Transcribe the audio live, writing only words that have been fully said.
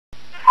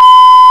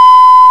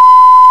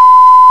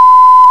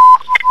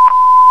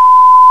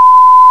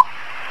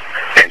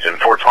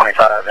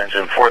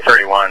engine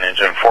 431,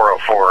 engine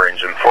 404,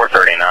 engine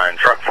 439,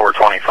 truck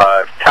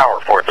 425, tower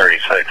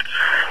 436,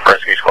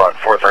 rescue squad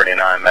 439,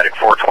 medic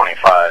 425,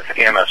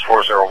 EMS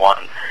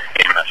 401,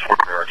 EMS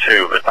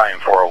 402,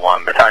 battalion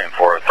 401, battalion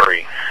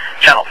 403,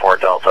 channel 4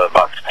 Delta,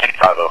 box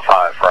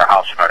 8505 for a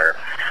house fire,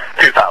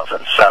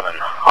 2007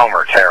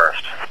 Homer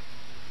Terrace.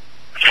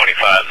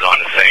 25 is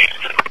on the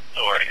scene.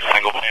 Sorry,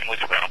 single family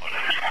development.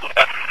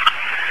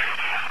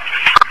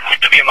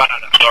 To be in mind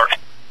on the dark.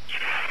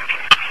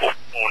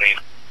 420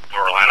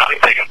 Orlando, I'm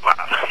taking 5.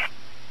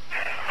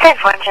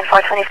 10-4, engine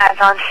 425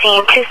 is on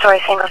scene, two-story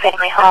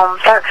single-family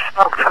home, dark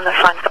smoke from the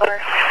front door.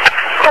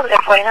 Still there,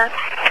 49.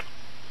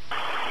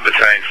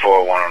 Battalion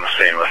 401 on the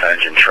scene with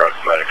engine truck,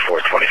 medic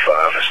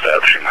 425,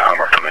 establishing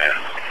Homer command.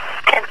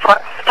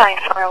 10-4, battalion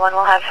 401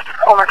 will have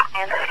Homer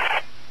command.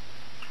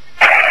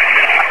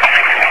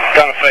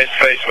 Coming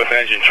face-to-face with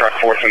engine truck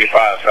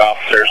 425's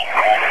officers.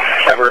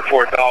 Have a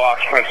report that all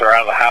occupants are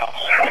out of the house.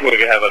 We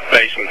have a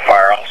basement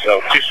fire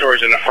also. 2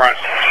 stories in the front,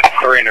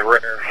 3 in the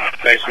rear.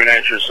 Basement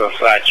entrance on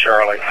side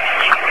Charlie.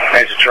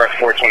 Engine truck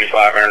 425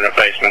 entering the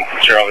basement,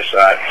 Charlie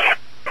side.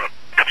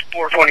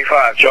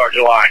 425, charge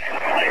a line.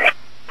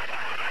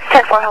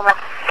 10-4, Homer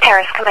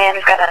Terrace command.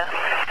 We've got a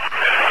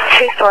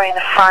 2-story in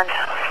the front,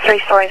 3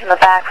 stories in the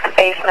back of the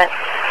basement.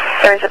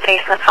 There is a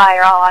basement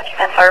fire. All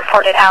occupants are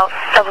reported out.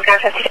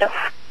 0052.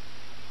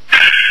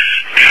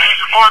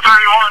 431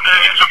 to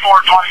engine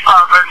 425,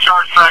 in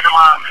charge, second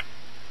line.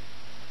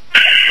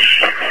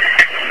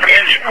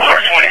 Engine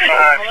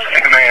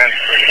 425, command.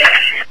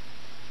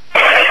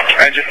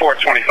 Engine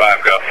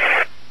 425, go.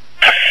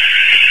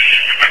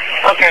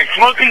 Okay,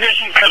 smoke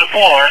conditions to the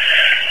floor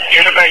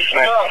in the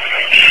basement.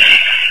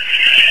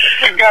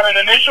 We've got an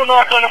initial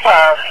knock on the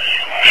fire.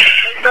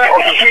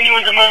 We're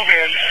continuing to move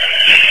in.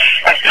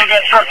 I still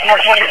got truck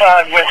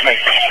 425 with me.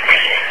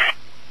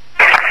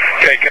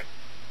 Okay, good.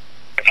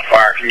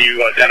 Fire, can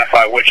you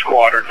identify which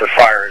quadrant the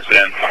fire is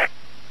in?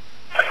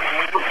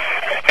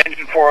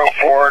 Engine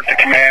 404 to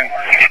command.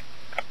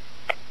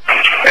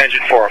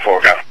 Engine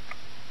 404, go.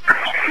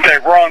 Okay,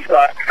 we're on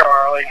side,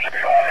 Charlie.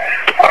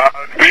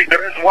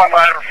 There is one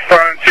ladder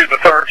thrown to the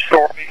 3rd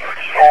story.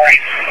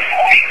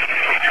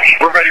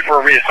 We're ready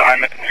for a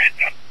reassignment.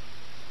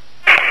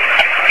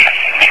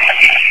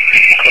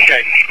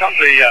 Okay, come to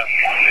the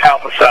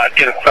alpha side,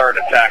 get a 3rd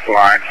attack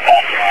line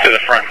to the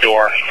front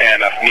door,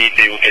 and if need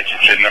be, we'll get you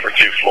to number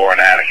 2 floor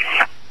and attic.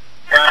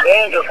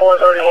 Engine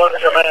 431 to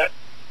command.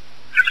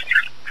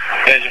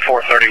 Engine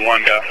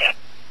 431, go.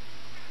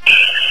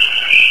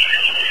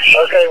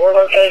 Okay, we're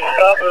located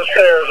top of the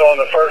stairs on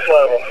the 1st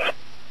level.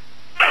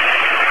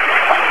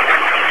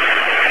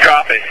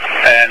 Copy.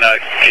 And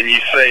can you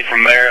say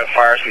from there the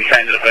fire's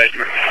contained to the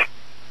basement?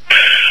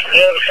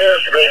 Yeah, the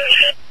stairs to be.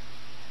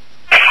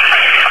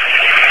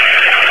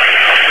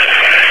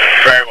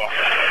 Very well.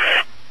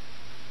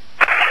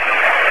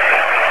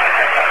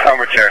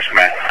 Homer Terrace,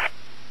 command.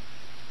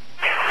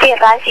 Be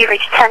advised, you've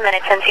reached 10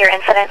 minutes into your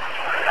incident.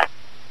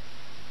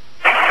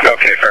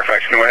 Okay,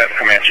 Fairfax, can we have the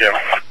command channel?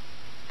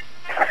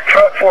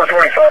 Truck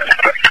 425.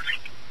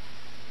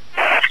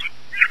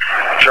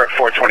 Truck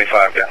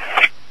 425, go.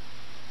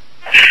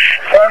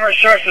 Primary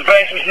search the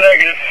basement's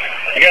negative.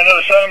 You got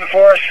another assignment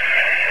for us?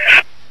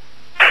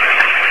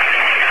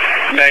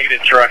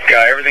 Negative, truck.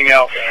 Everything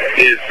else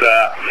is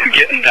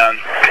getting done.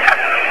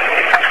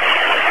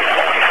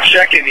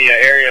 Check in the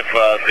area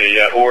of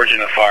the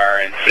origin of fire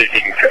and see if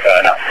you can,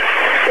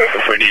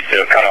 if we need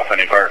to cut off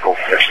any vertical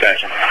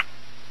extension.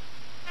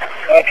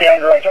 Okay,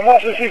 I'm right. I'm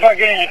also see if I can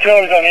get any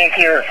utilities on the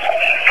interior.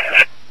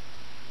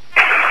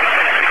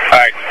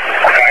 Alright.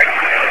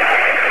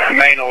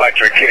 Main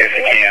electric if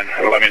you can.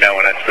 Let me know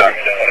when it's done.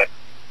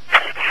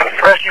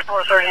 Rescue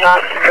 439,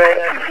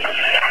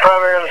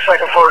 primary on the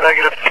 2nd floor,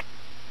 negative.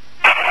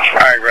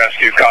 Alright,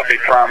 rescue. Copy.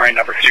 Primary,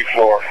 number 2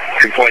 floor.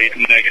 Complete.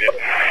 Negative.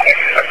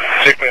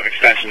 See if we have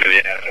extension to the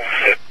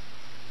attic.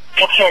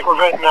 We'll check. We're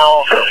ready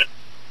now.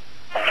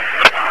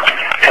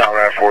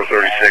 Comrade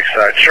 436,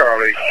 side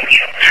Charlie.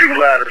 2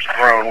 ladders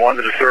thrown. 1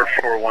 to the 3rd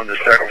floor, 1 to the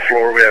 2nd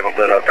floor. We have it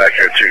lit up back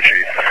there too,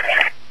 Chief.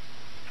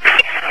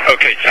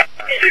 Okay, Tom.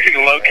 See if you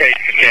can locate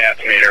the gas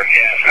meter.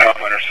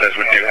 Winter says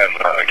we do have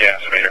a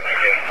gas meter.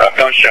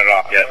 Don't shut it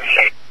off yet.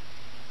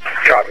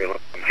 Copy.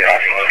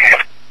 Gas.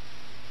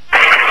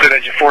 Is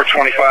engine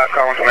 425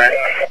 calling command?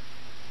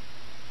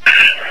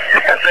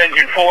 That's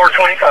engine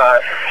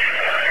 425.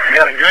 We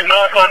got a good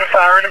knock on the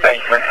fire in the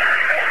basement.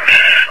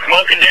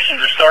 Smoke conditions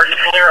are starting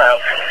to clear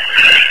out.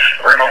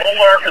 We're going to hold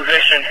our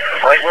position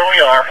right where we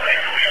are.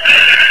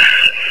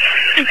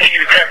 Continue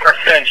to check our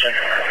extension.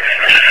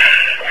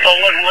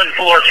 Solid wood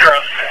floor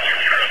truss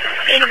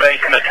in the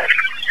basement.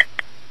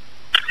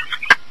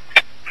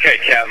 Okay,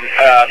 Captain.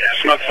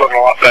 Smoke's looking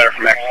a lot better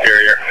from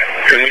exterior.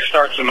 Can we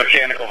start some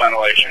mechanical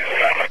ventilation?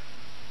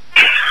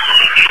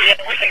 Yeah,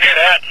 we can do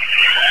that.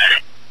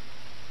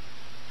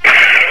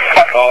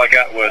 All I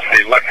got was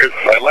the electric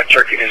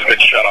has been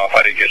shut off.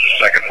 I didn't get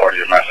the second part of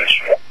your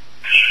message.